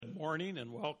morning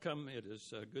and welcome. It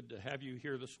is good to have you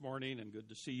here this morning and good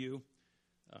to see you.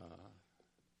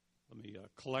 Let me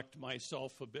collect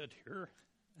myself a bit here.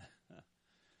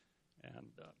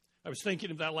 I was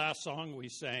thinking of that last song we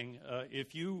sang.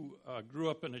 If you grew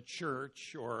up in a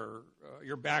church or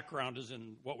your background is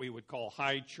in what we would call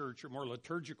high church or more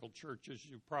liturgical churches,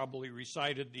 you probably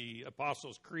recited the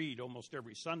Apostles' Creed almost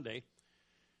every Sunday.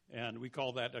 And we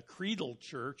call that a creedal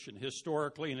church. And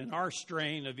historically, and in our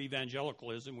strain of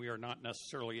evangelicalism, we are not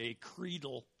necessarily a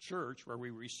creedal church where we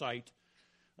recite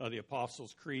the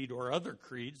Apostles' Creed or other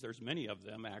creeds. There's many of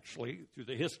them, actually, through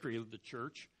the history of the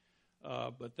church.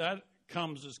 But that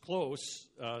comes as close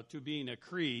to being a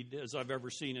creed as I've ever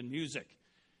seen in music.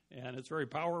 And it's very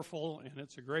powerful, and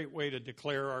it's a great way to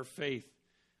declare our faith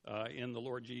in the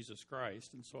Lord Jesus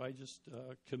Christ. And so I just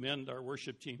commend our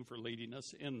worship team for leading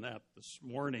us in that this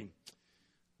morning.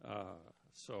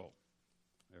 So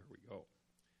there we go.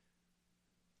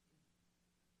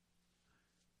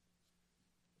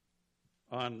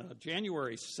 On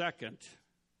January 2nd,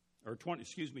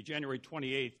 January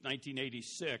 28th,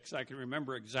 1986, I can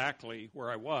remember exactly where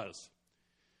I was.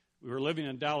 We were living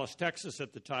in Dallas, Texas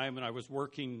at the time, and I was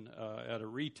working at a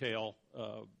retail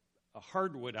a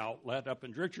hardwood outlet up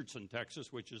in Richardson,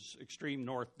 Texas, which is extreme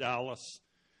North Dallas.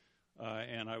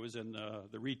 And I was in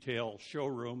the retail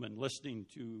showroom and listening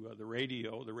to the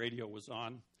radio. The radio was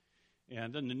on.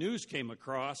 And then the news came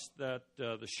across that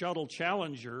the shuttle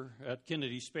Challenger at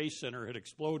Kennedy Space Center had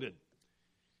exploded.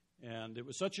 And it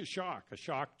was such a shock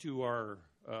to our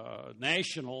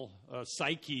national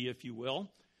psyche, if you will,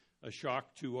 a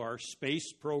shock to our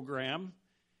space program.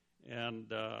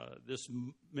 And this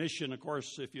mission, of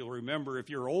course, if you'll remember,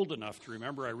 if you're old enough to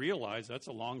remember, I realize that's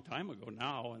a long time ago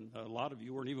now, and a lot of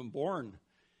you weren't even born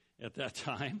at that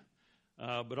time.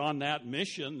 But on that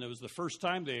mission, it was the first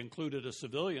time they included a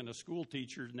civilian, a school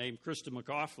teacher named Krista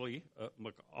McAuliffe.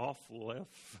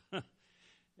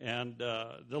 And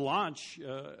the launch,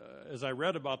 as I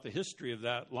read about the history of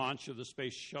that launch of the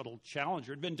Space Shuttle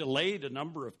Challenger, had been delayed a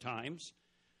number of times.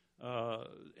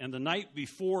 And the night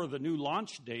before the new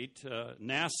launch date,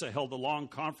 NASA held a long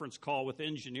conference call with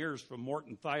engineers from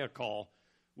Morton Thiokol,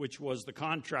 which was the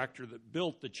contractor that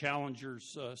built the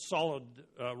Challenger's solid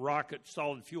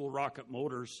fuel rocket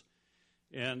motors.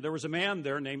 And there was a man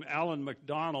there named Alan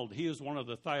McDonald. He is one of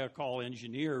the Thiokol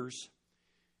engineers.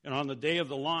 And on the day of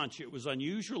the launch, it was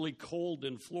unusually cold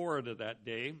in Florida that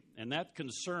day, and that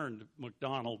concerned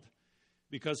McDonald,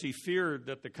 because he feared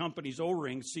that the company's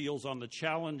O-ring seals on the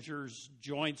Challenger's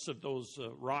joints of those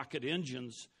rocket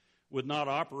engines would not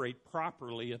operate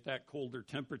properly at that colder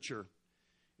temperature.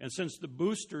 And since the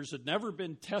boosters had never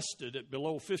been tested at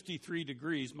below 53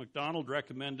 degrees, McDonald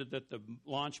recommended that the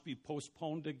launch be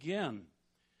postponed again.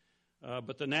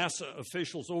 But the NASA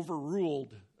officials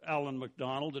overruled Alan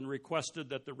McDonald and requested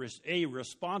that a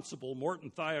responsible Morton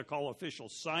Thiokol official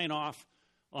sign off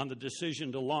on the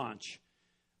decision to launch.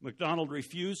 McDonald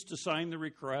refused to sign the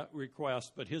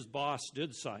request, but his boss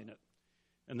did sign it.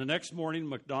 And the next morning,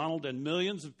 McDonald and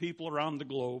millions of people around the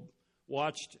globe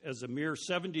watched as a mere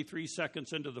 73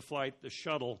 seconds into the flight, the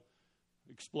shuttle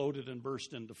exploded and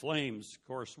burst into flames, of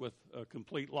course, with a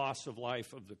complete loss of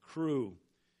life of the crew.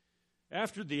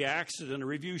 After the accident, a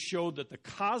review showed that the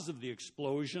cause of the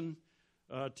explosion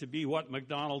to be what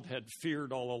McDonald had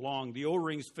feared all along. The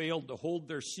O-rings failed to hold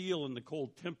their seal in the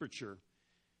cold temperature.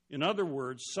 In other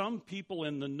words, some people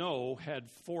in the know had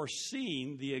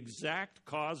foreseen the exact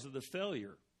cause of the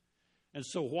failure. And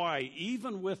so why,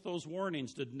 even with those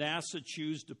warnings, did NASA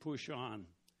choose to push on?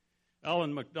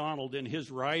 Alan McDonald, in his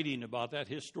writing about that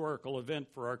historical event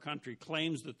for our country,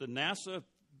 claims that the NASA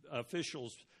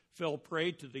officials fell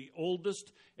prey to the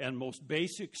oldest and most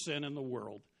basic sin in the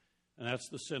world, and that's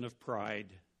the sin of pride.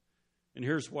 And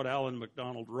here's what Alan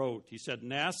McDonald wrote. He said,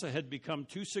 NASA had become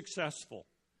too successful.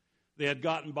 They had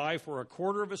gotten by for a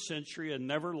quarter of a century and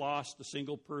never lost a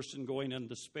single person going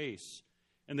into space.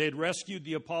 And they had rescued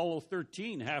the Apollo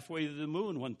 13 halfway to the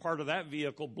moon when part of that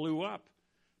vehicle blew up.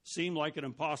 Seemed like an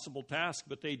impossible task,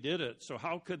 but they did it. So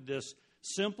how could this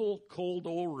simple, cold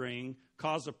O-ring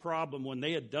cause a problem when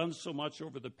they had done so much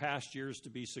over the past years to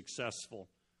be successful?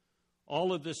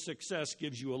 All of this success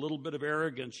gives you a little bit of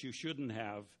arrogance you shouldn't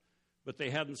have, but they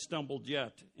hadn't stumbled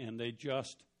yet, and they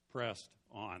just pressed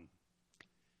on.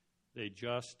 They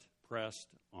just pressed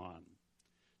on.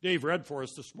 Dave read for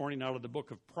us this morning out of the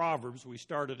book of Proverbs. We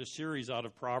started a series out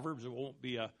of Proverbs. It won't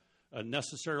be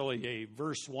necessarily a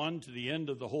verse 1 to the end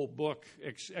of the whole book,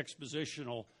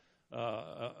 expositional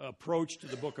approach to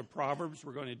the book of Proverbs.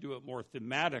 We're going to do it more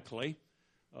thematically,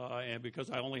 and because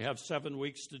I only have 7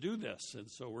 weeks to do this.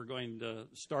 And so we're going to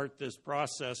start this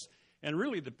process And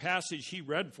really the passage he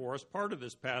read for us, part of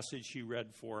this passage he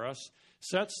read for us,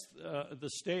 sets the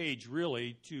stage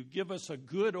really to give us a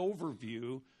good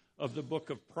overview of the book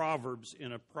of Proverbs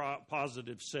in a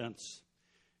positive sense.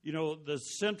 You know, the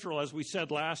central, as we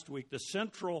said last week, the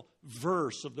central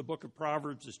verse of the book of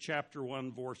Proverbs is chapter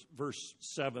 1, verse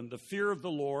 7. The fear of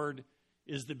the Lord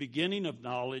is the beginning of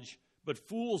knowledge, but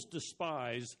fools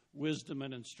despise wisdom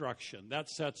and instruction. That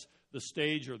sets the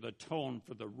stage or the tone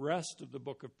for the rest of the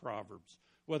book of Proverbs.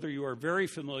 Whether you are very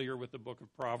familiar with the book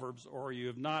of Proverbs or you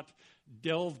have not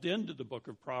delved into the book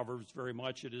of Proverbs very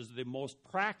much, it is the most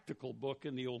practical book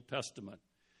in the Old Testament.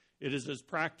 It is as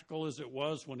practical as it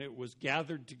was when it was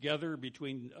gathered together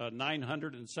between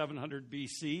 900 and 700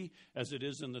 BC as it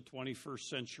is in the 21st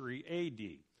century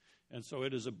AD. And so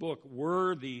it is a book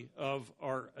worthy of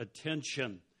our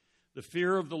attention. The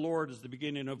fear of the Lord is the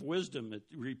beginning of wisdom. It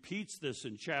repeats this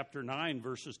in chapter 9,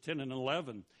 verses 10 and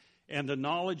 11. And the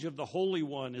knowledge of the Holy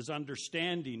One is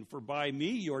understanding, for by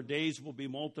me your days will be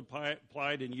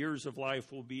multiplied and years of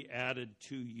life will be added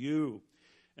to you.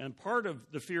 And part of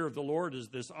the fear of the Lord is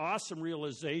this awesome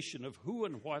realization of who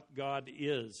and what God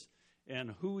is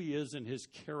and who he is in his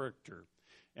character.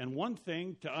 And one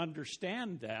thing to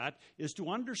understand that is to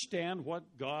understand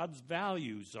what God's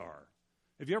values are.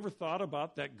 Have you ever thought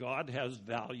about that God has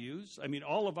values? I mean,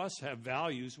 all of us have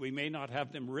values. We may not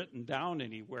have them written down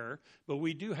anywhere, but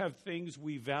we do have things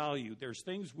we value. There's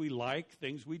things we like,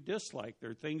 things we dislike.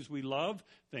 There are things we love,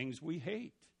 things we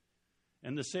hate.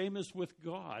 And the same is with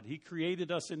God. He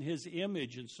created us in his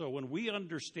image. And so when we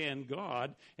understand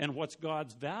God and what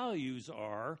God's values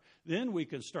are, then we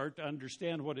can start to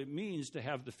understand what it means to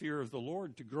have the fear of the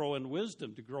Lord, to grow in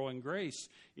wisdom, to grow in grace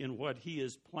in what he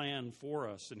has planned for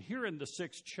us. And here in the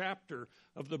 6th chapter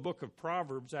of the book of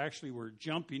Proverbs, actually we're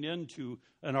jumping into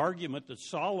an argument that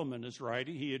Solomon is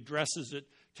writing. He addresses it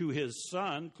to his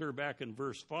son, clear back in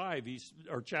verse 5,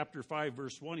 or chapter 5,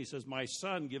 verse 1, he says, "My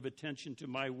son, give attention to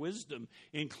my wisdom.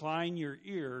 Incline your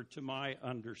ear to my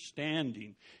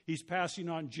understanding." He's passing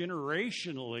on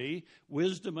generationally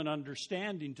wisdom and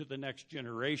understanding to the next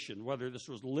generation, whether this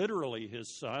was literally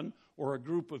his son or a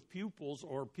group of pupils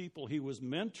or people he was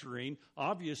mentoring.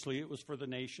 Obviously, it was for the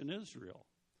nation Israel.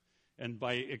 And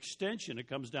by extension, it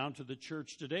comes down to the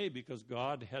church today because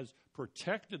God has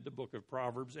protected the book of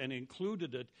Proverbs and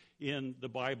included it in the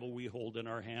Bible we hold in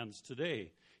our hands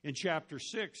today. In chapter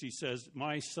 6, he says,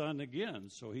 "My son," again.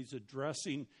 So he's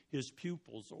addressing his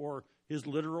pupils or his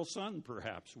literal son,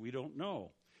 perhaps. We don't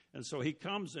know. And so he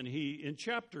comes and in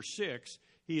chapter 6,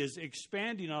 he is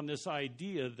expanding on this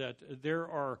idea that there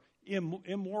are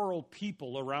immoral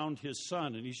people around his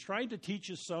son, and he's trying to teach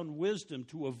his son wisdom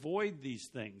to avoid these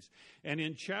things. And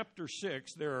in chapter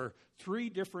 6, there are 3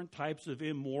 different types of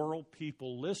immoral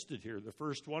people listed here. The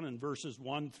first one in verses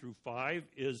 1 through 5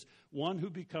 is one who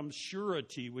becomes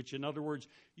surety, which in other words,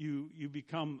 you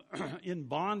become in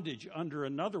bondage under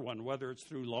another one, whether it's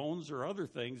through loans or other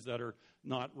things that are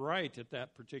not right at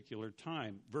that particular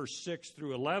time. Verse 6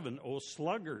 through 11, "O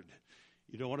sluggard."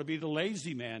 You don't want to be the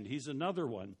lazy man. He's another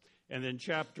one. And then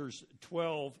chapters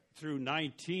 12 through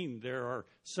 19, there are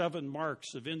 7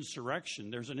 marks of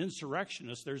insurrection. There's an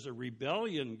insurrectionist. There's a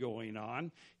rebellion going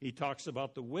on. He talks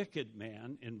about the wicked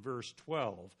man in verse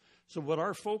 12. So what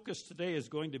our focus today is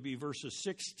going to be verses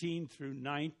 16 through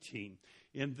 19.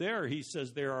 In there, he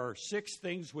says, there are 6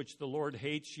 things which the Lord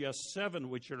hates, yes, 7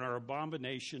 which are an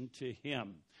abomination to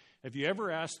him. Have you ever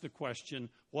asked the question,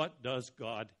 what does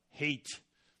God hate?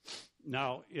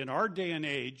 Now, in our day and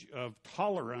age of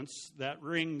tolerance, that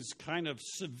rings kind of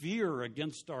severe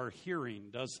against our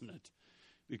hearing, doesn't it?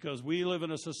 Because we live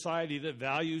in a society that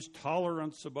values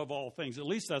tolerance above all things. At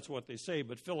least that's what they say.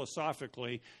 But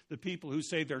philosophically, the people who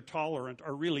say they're tolerant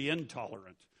are really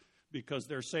intolerant because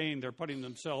they're saying they're putting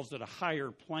themselves at a higher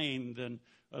plane than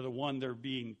the one they're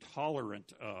being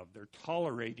tolerant of. They're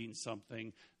tolerating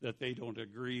something that they don't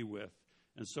agree with.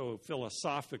 And so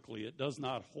philosophically, it does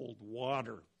not hold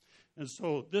water. And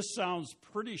so this sounds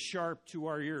pretty sharp to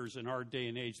our ears in our day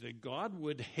and age, that God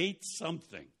would hate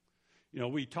something. You know,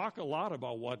 we talk a lot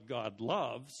about what God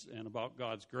loves and about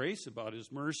God's grace, about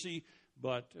his mercy,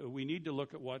 but we need to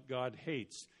look at what God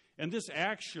hates. And this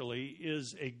actually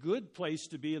is a good place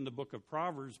to be in the book of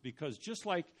Proverbs because just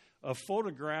like a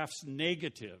photograph's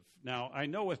negative. Now, I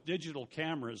know with digital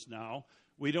cameras now,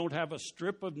 we don't have a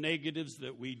strip of negatives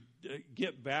that we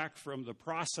get back from the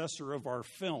processor of our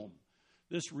film.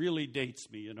 This really dates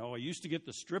me, you know. I used to get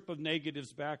the strip of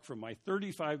negatives back from my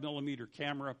 35 millimeter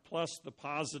camera plus the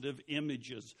positive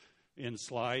images in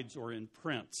slides or in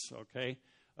prints, okay?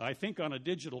 I think on a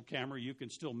digital camera you can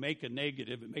still make a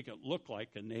negative and make it look like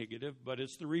a negative, but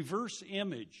it's the reverse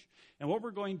image. And what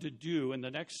we're going to do in the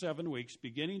next 7 weeks,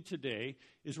 beginning today,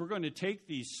 is we're going to take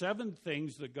these 7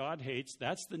 things that God hates.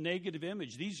 That's the negative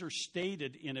image. These are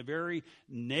stated in a very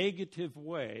negative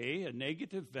way, a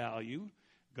negative value.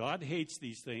 God hates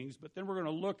these things, but then we're going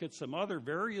to look at some other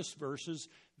various verses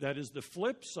that is the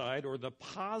flip side or the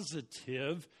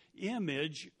positive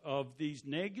image of these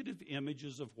negative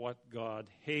images of what God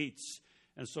hates.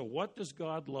 And so what does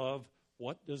God love?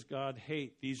 What does God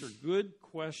hate? These are good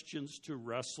questions to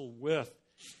wrestle with.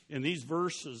 In these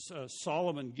verses,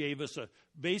 Solomon gave us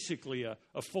basically a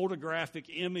photographic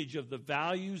image of the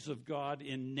values of God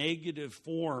in negative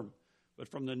form. But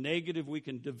from the negative, we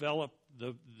can develop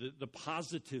the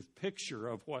positive picture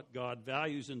of what God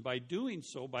values. And by doing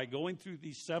so, by going through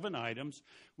these 7 items,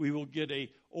 we will get an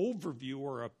overview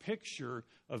or a picture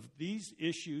of these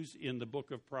issues in the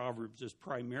book of Proverbs is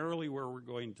primarily where we're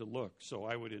going to look. So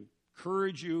I would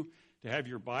encourage you to have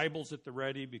your Bibles at the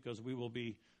ready because we will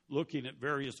be looking at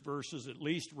various verses. At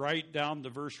least write down the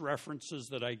verse references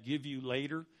that I give you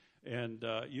later. And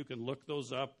you can look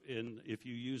those up if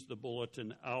you use the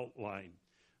bulletin outline.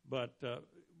 But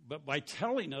by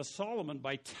telling us, Solomon,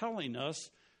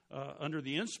 under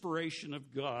the inspiration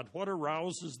of God, what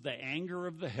arouses the anger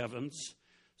of the heavens,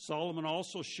 Solomon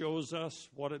also shows us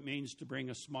what it means to bring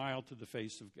a smile to the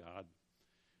face of God.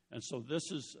 And so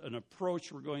this is an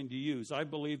approach we're going to use. I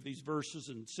believe these verses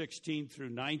in 16 through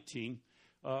 19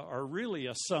 are really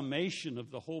a summation of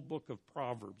the whole book of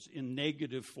Proverbs in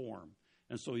negative form.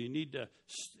 And so you need to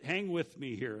hang with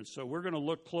me here. And so we're going to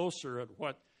look closer at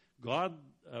what God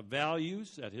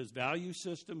values, at his value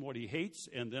system, what he hates,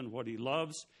 and then what he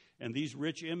loves. And these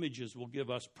rich images will give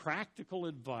us practical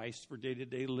advice for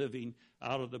day-to-day living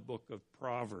out of the book of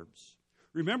Proverbs.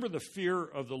 Remember, the fear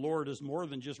of the Lord is more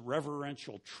than just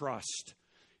reverential trust.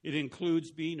 It includes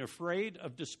being afraid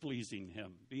of displeasing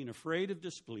him,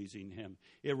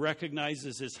 It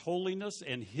recognizes his holiness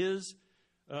and his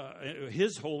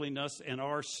holiness and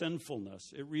our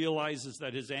sinfulness. It realizes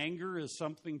that his anger is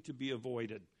something to be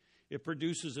avoided. It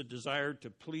produces a desire to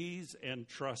please and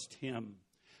trust him.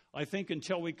 I think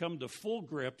until we come to full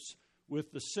grips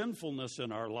with the sinfulness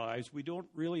in our lives, we don't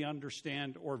really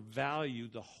understand or value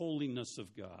the holiness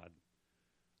of God.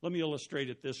 Let me illustrate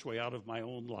it this way out of my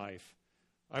own life.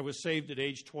 I was saved at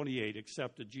age 28,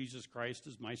 accepted Jesus Christ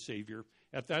as my Savior.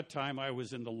 At that time, I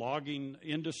was in the logging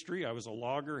industry. I was a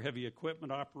logger, heavy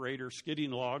equipment operator,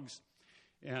 skidding logs.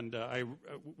 And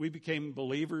we became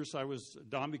believers.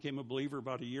 Don became a believer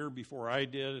about a year before I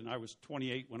did, and I was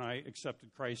 28 when I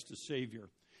accepted Christ as Savior.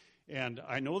 And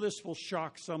I know this will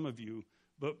shock some of you,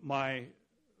 but my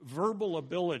verbal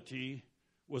ability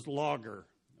was logger,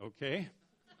 okay?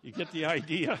 You get the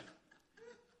idea?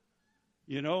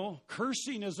 You know,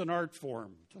 cursing is an art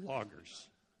form to loggers.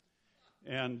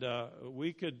 And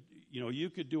you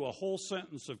could do a whole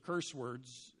sentence of curse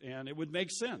words, and it would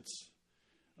make sense.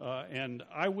 And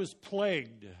I was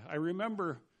plagued. I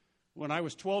remember when I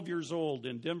was 12 years old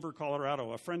in Denver,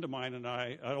 Colorado, a friend of mine and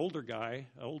I, an older guy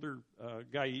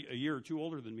a year or two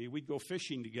older than me, we'd go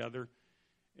fishing together,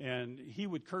 and he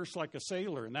would curse like a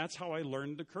sailor. And that's how I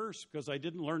learned to curse, because I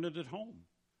didn't learn it at home.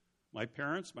 My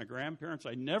parents, my grandparents,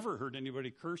 I never heard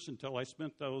anybody curse until I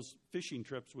spent those fishing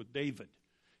trips with David.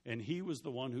 And he was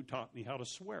the one who taught me how to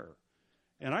swear.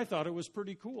 And I thought it was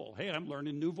pretty cool. Hey, I'm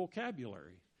learning new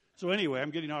vocabulary. So anyway,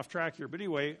 I'm getting off track here. But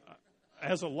anyway,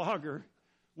 as a logger,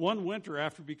 one winter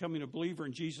after becoming a believer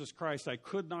in Jesus Christ, I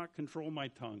could not control my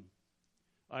tongue.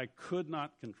 I could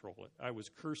not control it. I was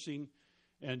cursing,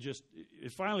 and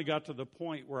it finally got to the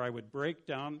point where I would break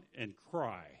down and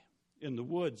cry. In the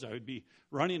woods, I would be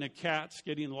running a cat,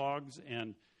 skidding logs,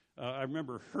 and I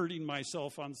remember hurting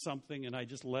myself on something, and I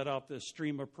just let out this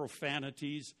stream of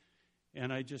profanities,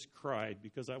 and I just cried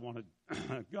because I wanted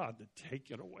God to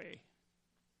take it away.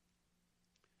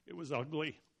 It was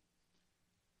ugly.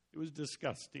 It was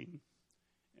disgusting,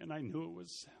 and I knew it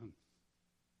was sin.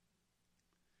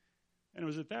 And it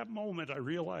was at that moment I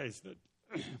realized that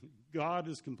God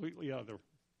is completely other.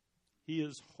 He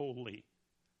is holy.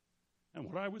 And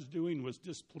what I was doing was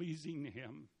displeasing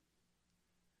him.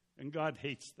 And God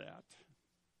hates that.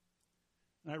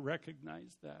 And I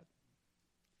recognized that.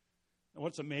 And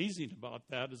what's amazing about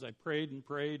that is I prayed,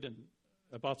 and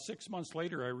about 6 months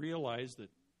later I realized that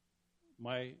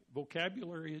my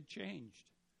vocabulary had changed.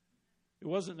 It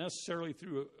wasn't necessarily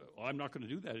through, I'm not going to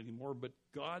do that anymore, but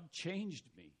God changed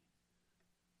me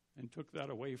and took that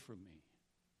away from me.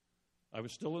 I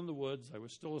was still in the woods. I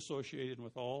was still associated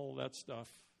with all that stuff.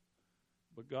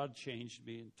 But God changed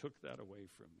me and took that away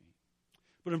from me.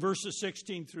 But in verses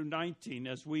 16 through 19,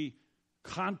 as we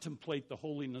contemplate the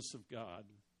holiness of God,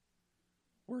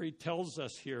 where he tells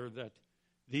us here that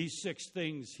these 6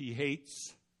 things he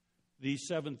hates, these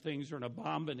 7 things are an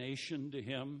abomination to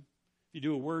him. If you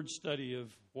do a word study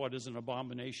of what is an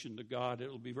abomination to God, it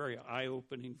will be very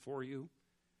eye-opening for you.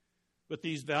 But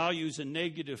these values in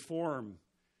negative form,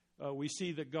 we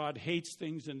see that God hates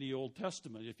things in the Old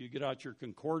Testament. If you get out your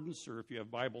concordance or if you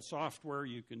have Bible software,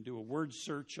 you can do a word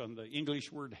search on the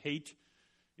English word hate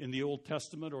in the Old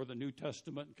Testament or the New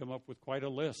Testament and come up with quite a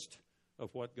list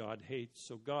of what God hates.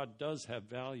 So God does have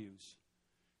values.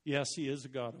 Yes, he is a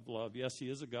God of love. Yes, he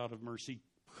is a God of mercy.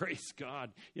 Praise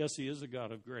God. Yes, he is a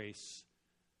God of grace.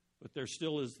 But there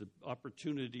still is the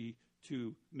opportunity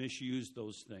to misuse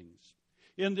those things.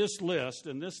 In this list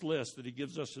that he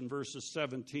gives us in verses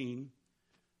 17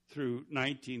 through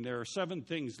 19, there are 7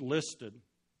 things listed.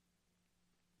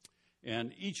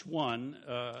 And each one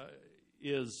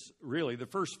is really, the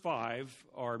first 5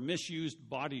 are misused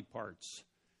body parts.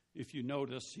 If you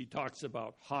notice, he talks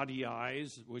about haughty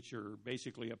eyes, which are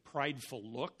basically a prideful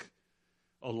look,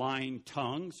 a lying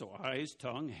tongue, so eyes,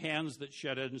 tongue, hands that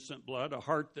shed innocent blood, a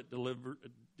heart that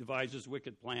devises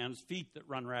wicked plans, feet that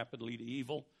run rapidly to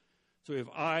evil. So we have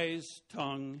eyes,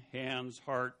 tongue, hands,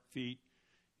 heart, feet.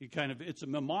 It's a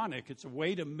mnemonic. It's a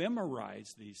way to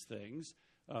memorize these things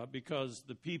because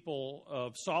the people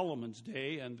of Solomon's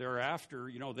day and thereafter,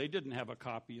 they didn't have a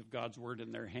copy of God's word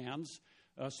in their hands,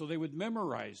 so they would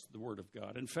memorize the word of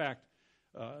God. In fact,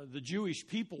 the Jewish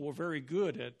people were very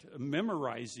good at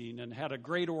memorizing and had a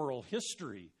great oral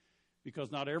history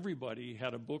because not everybody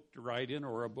had a book to write in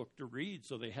or a book to read,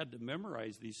 so they had to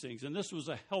memorize these things. And this was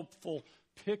a helpful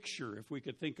picture if we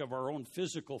could think of our own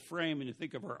physical frame and you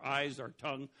think of our eyes, our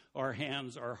tongue, our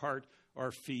hands, our heart,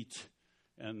 our feet,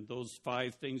 and those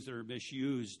 5 things that are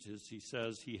misused, as he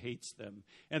says, he hates them.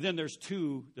 And then there's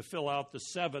 2, to fill out the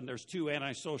 7, there's 2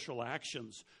 antisocial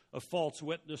actions, a false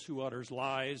witness who utters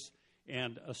lies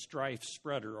and a strife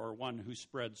spreader, or one who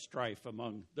spreads strife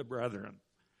among the brethren.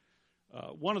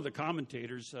 One of the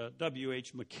commentators,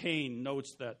 W.H. McCain,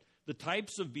 notes that the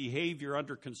types of behavior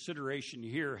under consideration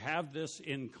here have this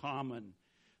in common.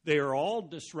 They are all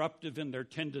disruptive in their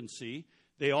tendency.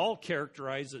 They're all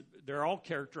characterized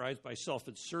by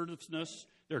self-assertiveness.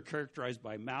 They're characterized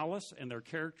by malice, and they're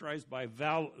characterized by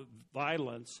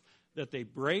violence, that they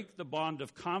break the bond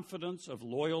of confidence, of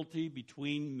loyalty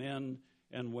between men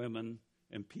and women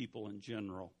and people in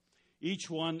general.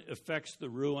 Each one affects the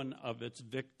ruin of its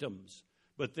victims,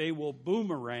 but they will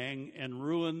boomerang and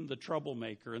ruin the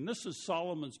troublemaker. And this is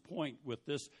Solomon's point with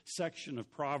this section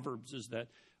of Proverbs, is that,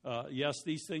 yes,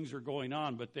 these things are going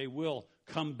on, but they will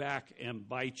come back and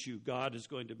bite you. God is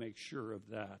going to make sure of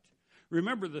that.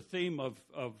 Remember the theme of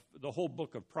the whole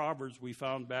book of Proverbs we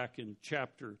found back in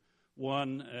chapter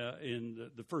 1, in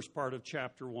the first part of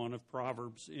chapter 1 of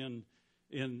Proverbs,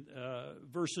 in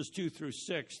verses 2 through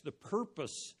 6. The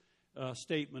purpose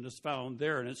statement is found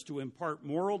there, and it's to impart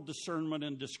moral discernment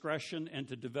and discretion and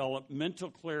to develop mental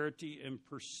clarity and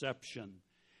perception.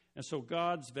 And so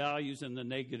God's values in the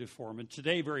negative form. And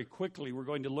today, very quickly, we're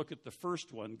going to look at the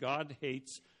first one. God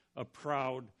hates a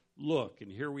proud look. And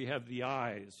here we have the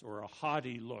eyes, or a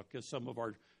haughty look, as some of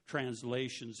our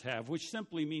translations have, which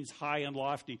simply means high and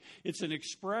lofty. It's an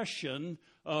expression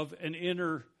of an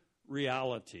inner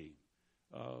reality.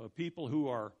 People who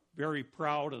are very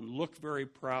proud and look very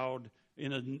proud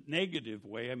in a negative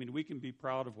way. I mean, we can be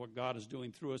proud of what God is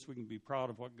doing through us. We can be proud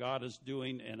of what God is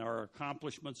doing and our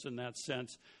accomplishments in that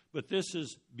sense. But this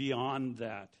is beyond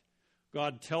that.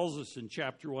 God tells us in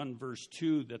chapter 1, verse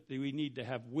 2, that we need to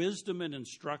have wisdom and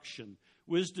instruction.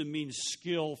 Wisdom means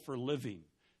skill for living.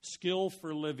 Skill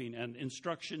for living, and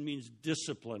instruction means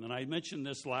discipline. And I mentioned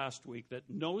this last week, that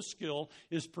no skill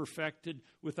is perfected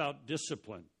without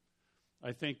discipline.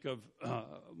 I think of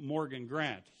Morgan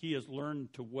Grant. He has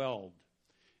learned to weld.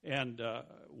 And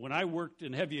when I worked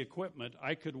in heavy equipment,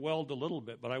 I could weld a little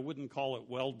bit, but I wouldn't call it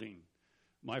welding.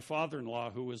 My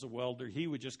father-in-law, who was a welder, he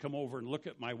would just come over and look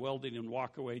at my welding and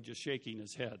walk away just shaking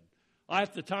his head.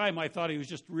 At the time, I thought he was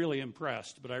just really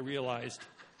impressed, but I realized,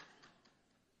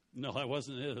 no, that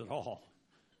wasn't it at all.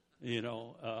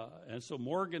 And so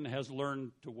Morgan has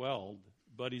learned to weld,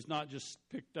 but he's not just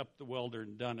picked up the welder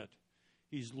and done it.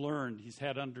 He's learned, he's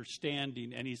had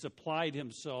understanding, and he's applied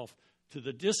himself to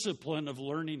the discipline of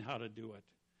learning how to do it.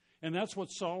 And that's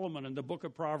what Solomon in the book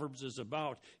of Proverbs is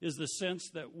about, is the sense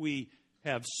that we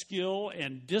have skill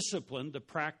and discipline to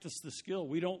practice the skill.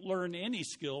 We don't learn any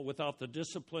skill without the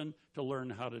discipline to learn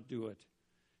how to do it.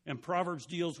 And Proverbs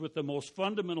deals with the most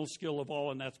fundamental skill of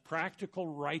all, and that's practical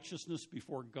righteousness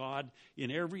before God in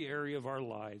every area of our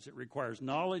lives. It requires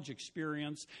knowledge,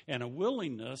 experience, and a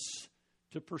willingness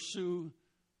to pursue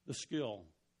the skill,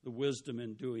 the wisdom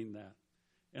in doing that.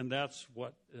 And that's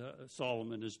what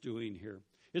Solomon is doing here.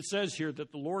 It says here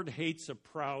that the Lord hates a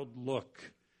proud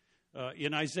look.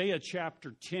 In Isaiah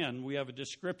chapter 10, we have a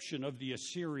description of the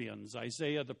Assyrians.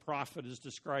 Isaiah the prophet is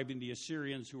describing the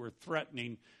Assyrians who are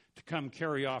threatening to come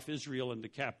carry off Israel into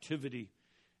captivity.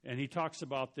 And he talks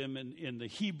about them in the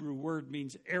Hebrew word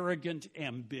means arrogant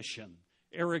ambition.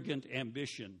 Arrogant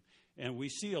ambition. And we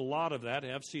see a lot of that,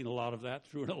 have seen a lot of that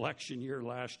through an election year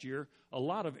last year. A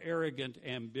lot of arrogant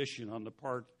ambition on the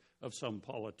part of some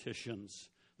politicians.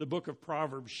 The book of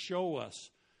Proverbs show us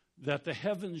that the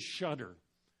heavens shudder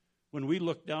when we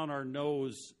look down our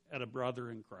nose at a brother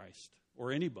in Christ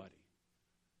or anybody.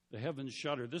 The heavens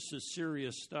shudder. This is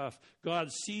serious stuff. God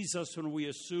sees us when we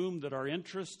assume that our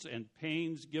interests and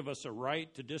pains give us a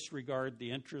right to disregard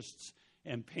the interests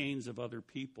and pains of other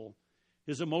people.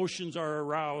 His emotions are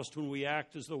aroused when we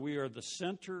act as though we are the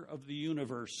center of the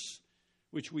universe,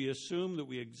 which we assume that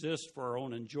we exist for our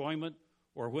own enjoyment,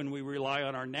 or when we rely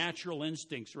on our natural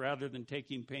instincts rather than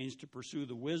taking pains to pursue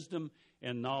the wisdom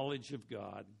and knowledge of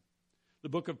God. The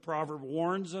book of Proverbs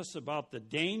warns us about the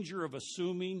danger of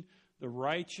assuming the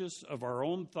righteous of our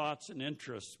own thoughts and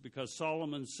interests, because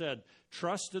Solomon said,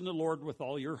 "Trust in the Lord with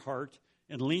all your heart,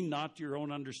 and lean not to your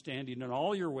own understanding. In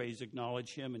all your ways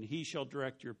acknowledge him, and he shall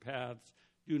direct your paths.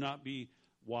 Do not be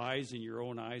wise in your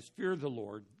own eyes. Fear the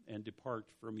Lord, and depart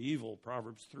from evil."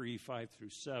 Proverbs 3, 5 through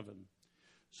 7.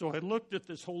 So I looked at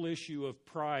this whole issue of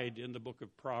pride in the book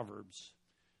of Proverbs.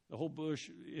 The whole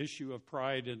issue of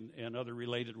pride and other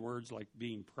related words like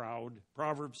being proud.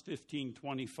 Proverbs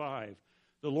 15:25.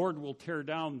 The Lord will tear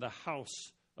down the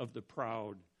house of the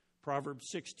proud. Proverbs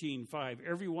 16:5.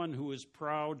 Everyone who is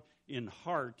proud in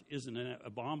heart is an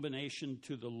abomination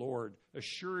to the Lord.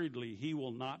 Assuredly, he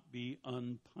will not be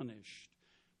unpunished.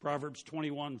 Proverbs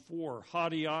 21:4.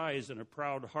 Haughty eyes and a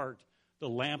proud heart, the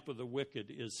lamp of the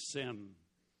wicked is sin.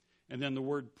 And then the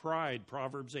word pride,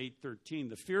 Proverbs 8:13.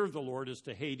 The fear of the Lord is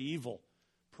to hate evil.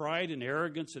 Pride and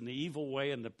arrogance and the evil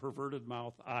way and the perverted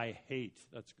mouth I hate.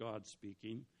 That's God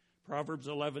speaking. Proverbs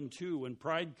 11:2. When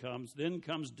pride comes, then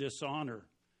comes dishonor.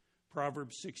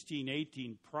 Proverbs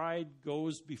 16:18. Pride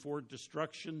goes before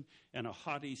destruction, and a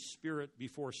haughty spirit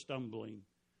before stumbling.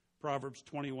 Proverbs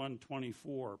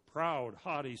 21:24. Proud,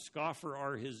 haughty, scoffer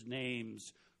are his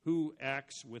names, who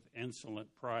acts with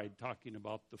insolent pride, talking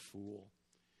about the fool.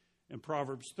 And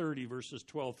Proverbs 30, verses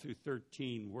 12 through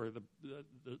 13, where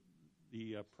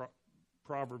the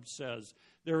Proverbs says,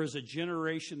 there is a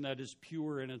generation that is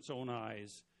pure in its own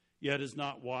eyes, yet is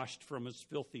not washed from its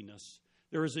filthiness.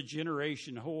 There is a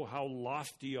generation, oh, how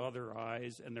lofty are their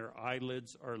eyes, and their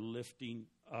eyelids are lifting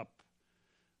up.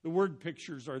 The word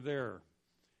pictures are there.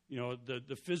 You know,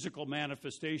 the physical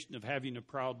manifestation of having a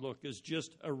proud look is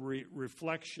just a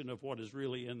reflection of what is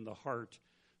really in the heart.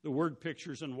 The word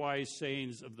pictures and wise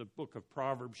sayings of the book of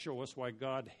Proverbs show us why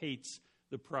God hates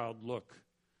the proud look.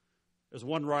 As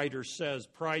one writer says,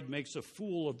 pride makes a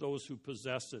fool of those who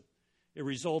possess it. It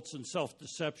results in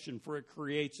self-deception, for it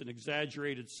creates an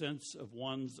exaggerated sense of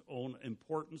one's own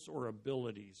importance or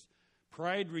abilities.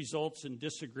 Pride results in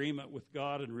disagreement with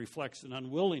God and reflects an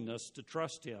unwillingness to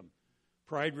trust him.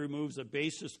 Pride removes a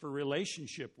basis for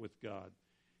relationship with God.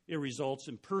 It results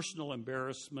in personal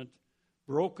embarrassment,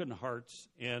 broken hearts,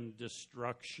 and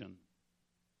destruction.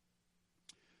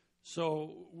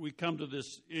 So we come to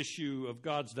this issue of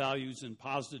God's values in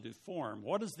positive form.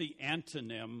 What is the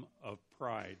antonym of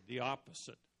pride, the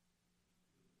opposite?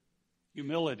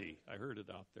 Humility. I heard it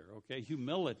out there, okay?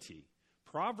 Humility.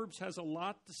 Proverbs has a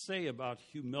lot to say about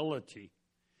humility.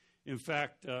 In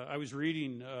fact, I was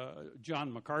reading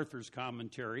John MacArthur's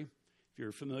commentary. If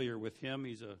you're familiar with him,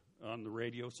 he's on the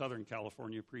radio, Southern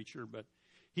California preacher, but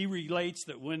he relates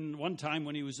that one time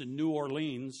when he was in New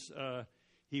Orleans,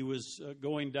 he was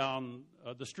going down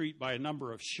the street by a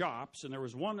number of shops, and there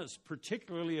was one that's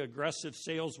particularly aggressive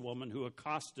saleswoman who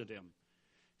accosted him.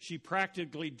 She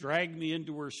practically dragged me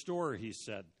into her store, he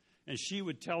said, and she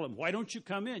would tell him, "Why don't you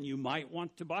come in? You might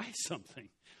want to buy something."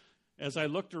 As I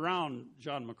looked around,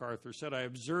 John MacArthur said, I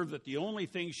observed that the only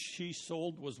thing she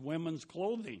sold was women's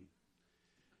clothing.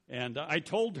 And I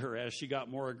told her, as she got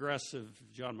more aggressive,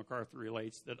 John MacArthur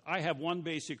relates, that I have one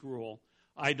basic rule.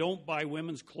 I don't buy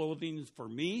women's clothing for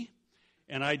me,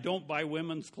 and I don't buy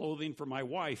women's clothing for my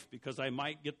wife because I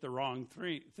might get the wrong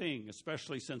thing,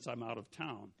 especially since I'm out of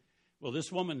town. Well,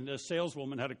 this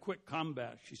saleswoman, had a quick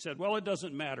comeback. She said, well, it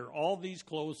doesn't matter. All these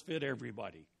clothes fit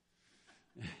everybody.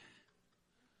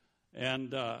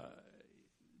 And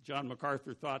John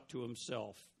MacArthur thought to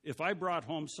himself, if I brought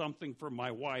home something for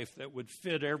my wife that would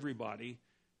fit everybody,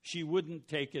 she wouldn't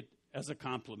take it as a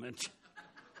compliment.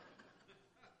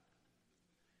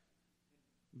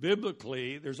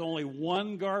 Biblically, there's only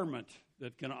one garment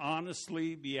that can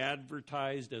honestly be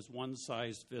advertised as one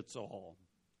size fits all.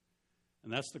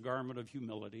 And that's the garment of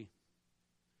humility,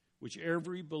 which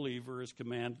every believer is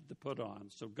commanded to put on.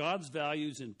 So God's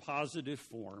values in positive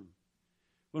form.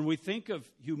 When we think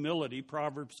of humility,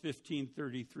 Proverbs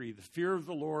 15:33, the fear of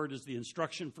the Lord is the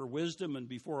instruction for wisdom, and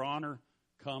before honor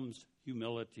comes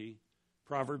humility.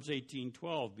 Proverbs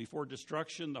 18:12, before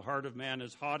destruction the heart of man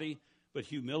is haughty, but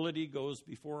humility goes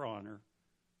before honor.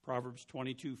 Proverbs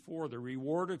 22:4, the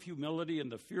reward of humility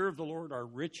and the fear of the Lord are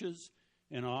riches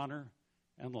and honor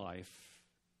and life.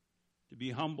 To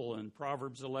be humble in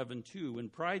Proverbs 11:2, when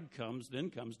pride comes, then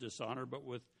comes dishonor, but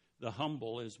with the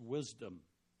humble is wisdom.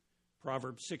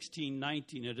 Proverbs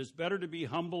 16:19, it is better to be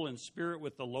humble in spirit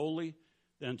with the lowly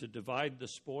than to divide the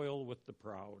spoil with the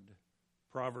proud.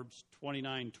 Proverbs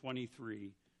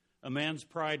 29:23, a man's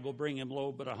pride will bring him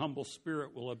low, but a humble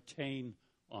spirit will obtain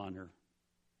honor.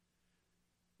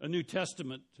 A New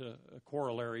Testament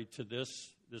corollary to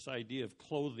this idea of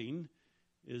clothing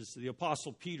is the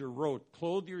Apostle Peter wrote,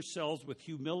 clothe yourselves with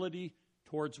humility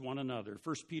towards one another,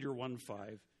 1 Peter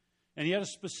 1:5. And he had a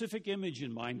specific image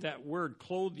in mind, that word,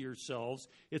 clothe yourselves.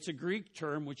 It's a Greek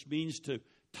term which means to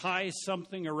tie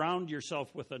something around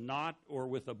yourself with a knot or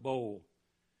with a bow.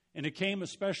 And it came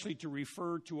especially to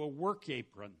refer to a work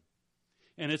apron.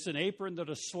 And it's an apron that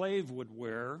a slave would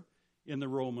wear in the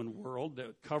Roman world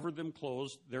that covered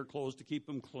their clothes to keep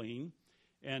them clean.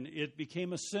 And it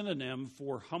became a synonym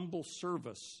for humble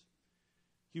service.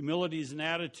 Humility is an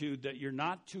attitude that you're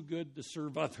not too good to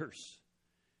serve others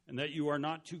and that you are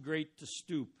not too great to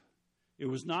stoop. It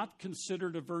was not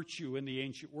considered a virtue in the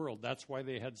ancient world. That's why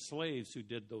they had slaves who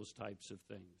did those types of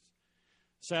things.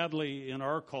 Sadly, in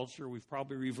our culture, we've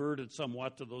probably reverted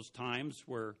somewhat to those times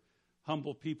where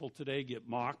humble people today get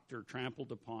mocked or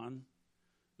trampled upon.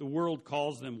 The world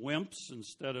calls them wimps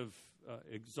instead of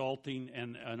exalting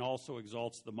and also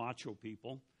exalts the macho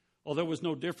people. Although there was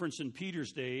no difference in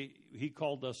Peter's day, he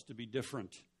called us to be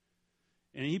different.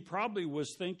 And he probably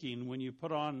was thinking, when you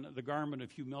put on the garment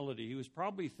of humility, he was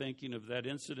probably thinking of that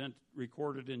incident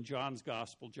recorded in John's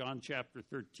Gospel, John chapter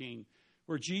 13,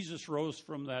 where Jesus rose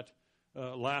from that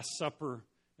Last Supper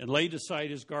and laid aside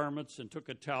his garments and took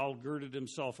a towel, girded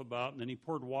himself about, and then he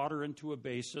poured water into a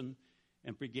basin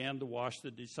and began to wash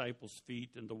the disciples'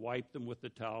 feet and to wipe them with the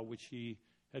towel which he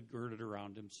had girded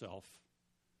around himself.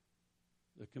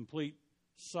 The complete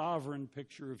sovereign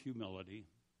picture of humility.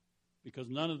 Because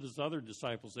none of his other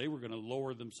disciples, they were going to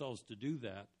lower themselves to do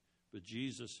that, but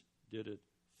Jesus did it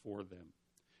for them.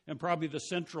 And probably the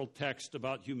central text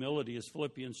about humility is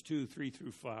Philippians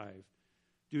 2:3-5.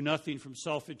 Do nothing from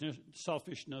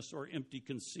selfishness or empty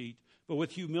conceit, but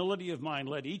with humility of mind,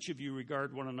 let each of you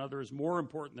regard one another as more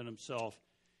important than himself,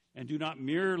 and do not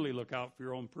merely look out for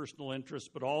your own personal interests,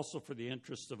 but also for the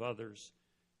interests of others.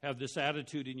 Have this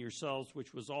attitude in yourselves,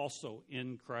 which was also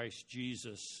in Christ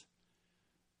Jesus.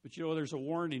 But you know, there's a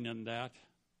warning in that.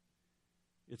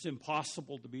 It's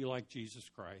impossible to be like Jesus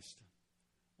Christ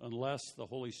unless the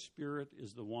Holy Spirit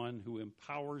is the one who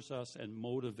empowers us and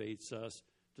motivates us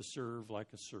to serve like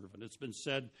a servant. It's been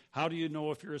said, how do you know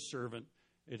if you're a servant?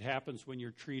 It happens when you're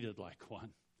treated like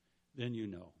one. Then you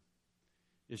know.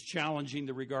 It's challenging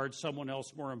to regard someone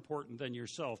else more important than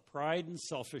yourself. Pride and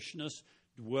selfishness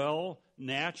dwell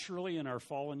naturally in our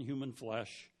fallen human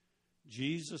flesh.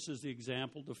 Jesus is the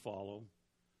example to follow.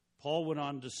 Paul went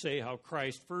on to say how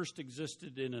Christ first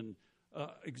existed in an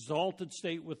exalted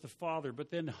state with the Father,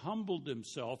 but then humbled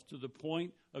himself to the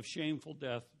point of shameful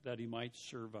death that he might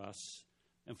serve us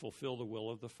and fulfill the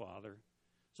will of the Father.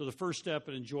 So the first step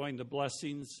in enjoying the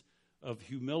blessings of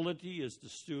humility is to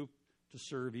stoop to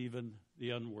serve even the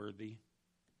unworthy.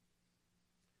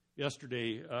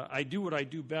 Yesterday, I do what I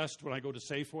do best when I go to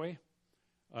Safeway.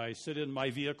 I sit in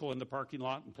my vehicle in the parking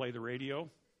lot and play the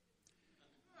radio.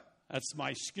 That's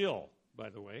my skill, by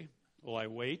the way. Well, I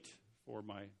wait for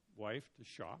my wife to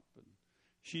shop, and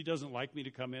she doesn't like me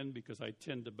to come in because I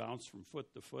tend to bounce from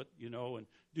foot to foot, and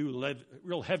do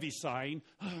real heavy sighing,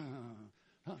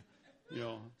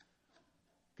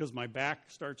 because my back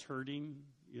starts hurting,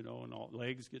 and all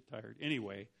legs get tired.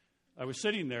 Anyway, I was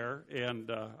sitting there,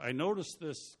 and I noticed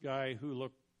this guy who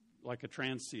looked like a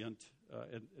transient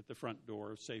at the front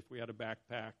door of Safeway. We had a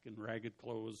backpack and ragged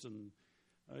clothes, and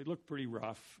he looked pretty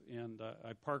rough. And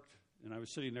I parked, and I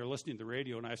was sitting there listening to the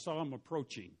radio, and I saw him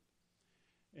approaching.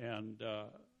 And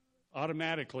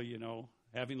automatically,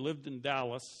 having lived in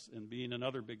Dallas and being in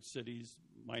other big cities,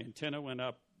 my antenna went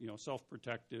up,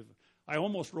 self-protective. I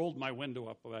almost rolled my window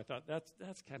up, but I thought,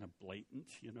 that's kind of blatant,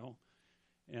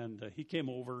 And he came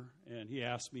over, and he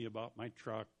asked me about my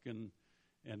truck, and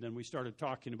then we started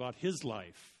talking about his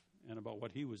life and about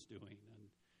what he was doing. And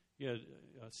he had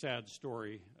a sad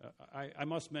story. I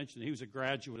must mention, he was a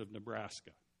graduate of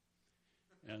Nebraska.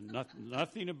 And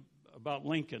nothing about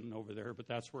Lincoln over there, but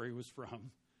that's where he was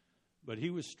from. But he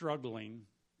was struggling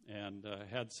and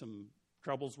had some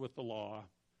troubles with the law.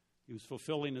 He was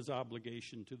fulfilling his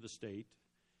obligation to the state,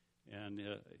 and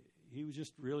he was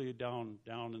just really down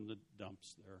in the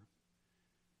dumps there.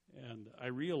 And I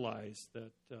realized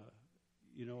that,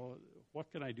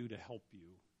 what can I do to help you?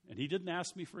 And he didn't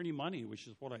ask me for any money, which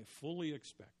is what I fully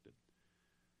expected.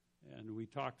 And we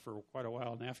talked for quite a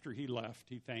while, and after he left,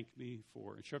 he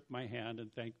shook my hand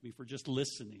and thanked me for just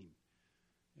listening.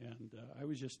 And I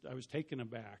was taken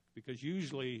aback, because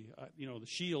usually, the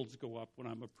shields go up when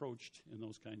I'm approached in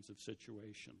those kinds of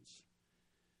situations.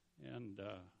 And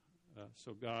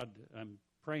so God, I'm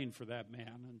praying for that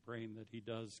man and praying that he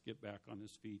does get back on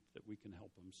his feet, that we can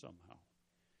help him somehow.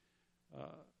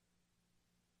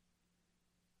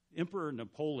 Emperor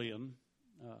Napoleon,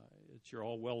 that you're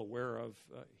all well aware of,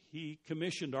 he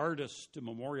commissioned artists to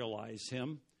memorialize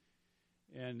him.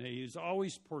 And he's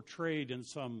always portrayed in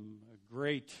some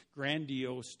great,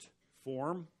 grandiose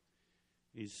form.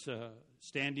 He's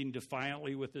standing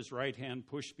defiantly with his right hand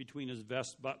pushed between his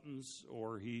vest buttons,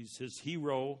 or he's his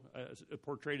hero,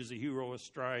 portrayed as a hero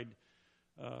astride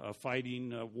a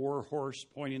fighting war horse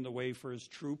pointing the way for his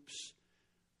troops.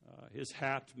 His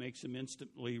hat makes him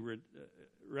instantly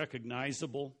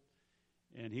recognizable.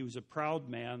 And he was a proud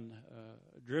man,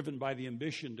 driven by the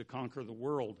ambition to conquer the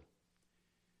world.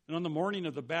 And on the morning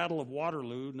of the Battle of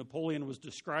Waterloo, Napoleon was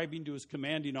describing to his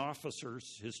commanding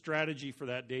officers his strategy for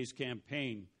that day's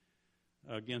campaign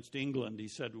against England. He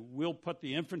said, "We'll put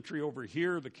the infantry over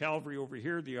here, the cavalry over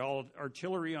here, the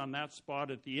artillery on that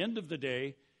spot. At the end of the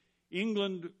day,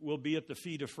 England will be at the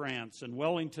feet of France, and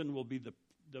Wellington will be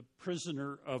the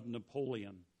prisoner of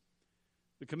Napoleon."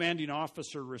 The commanding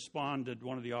officer responded,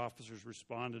 one of the officers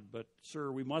responded, "But,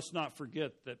 sir, we must not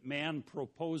forget that man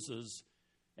proposes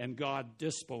and God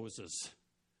disposes."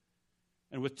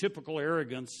 And with typical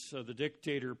arrogance, the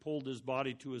dictator pulled his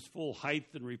body to his full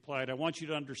height and replied, "I want you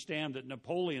to understand that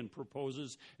Napoleon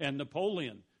proposes and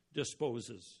Napoleon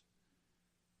disposes."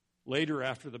 Later,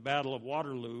 after the Battle of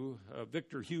Waterloo,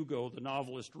 Victor Hugo, the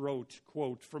novelist, wrote,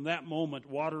 quote, "From that moment,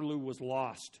 Waterloo was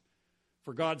lost.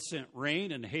 For God sent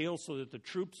rain and hail so that the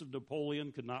troops of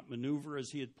Napoleon could not maneuver as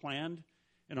he had planned.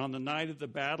 And on the night of the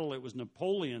battle, it was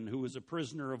Napoleon who was a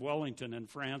prisoner of Wellington, and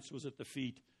France was at the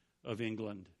feet of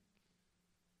England."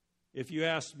 If you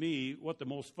ask me what the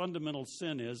most fundamental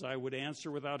sin is, I would answer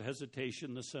without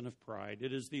hesitation the sin of pride.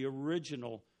 It is the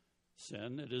original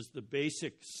sin. It is the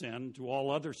basic sin to all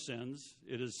other sins.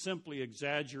 It is simply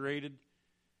exaggerated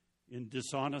in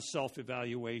dishonest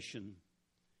self-evaluation.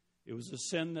 It was a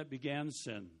sin that began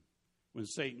sin when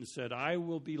Satan said, "I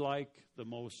will be like the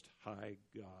Most High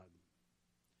God."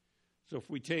 So if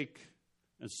we take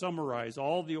and summarize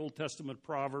all the Old Testament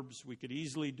Proverbs, we could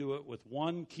easily do it with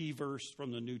one key verse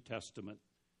from the New Testament,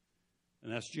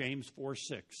 and that's James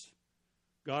 4:6.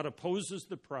 God opposes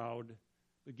the proud,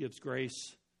 but gives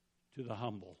grace to the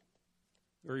humble.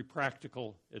 Very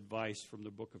practical advice from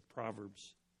the book of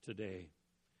Proverbs today.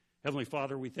 Heavenly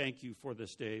Father, we thank you for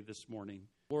this day, this morning.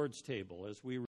 Lord's table, as we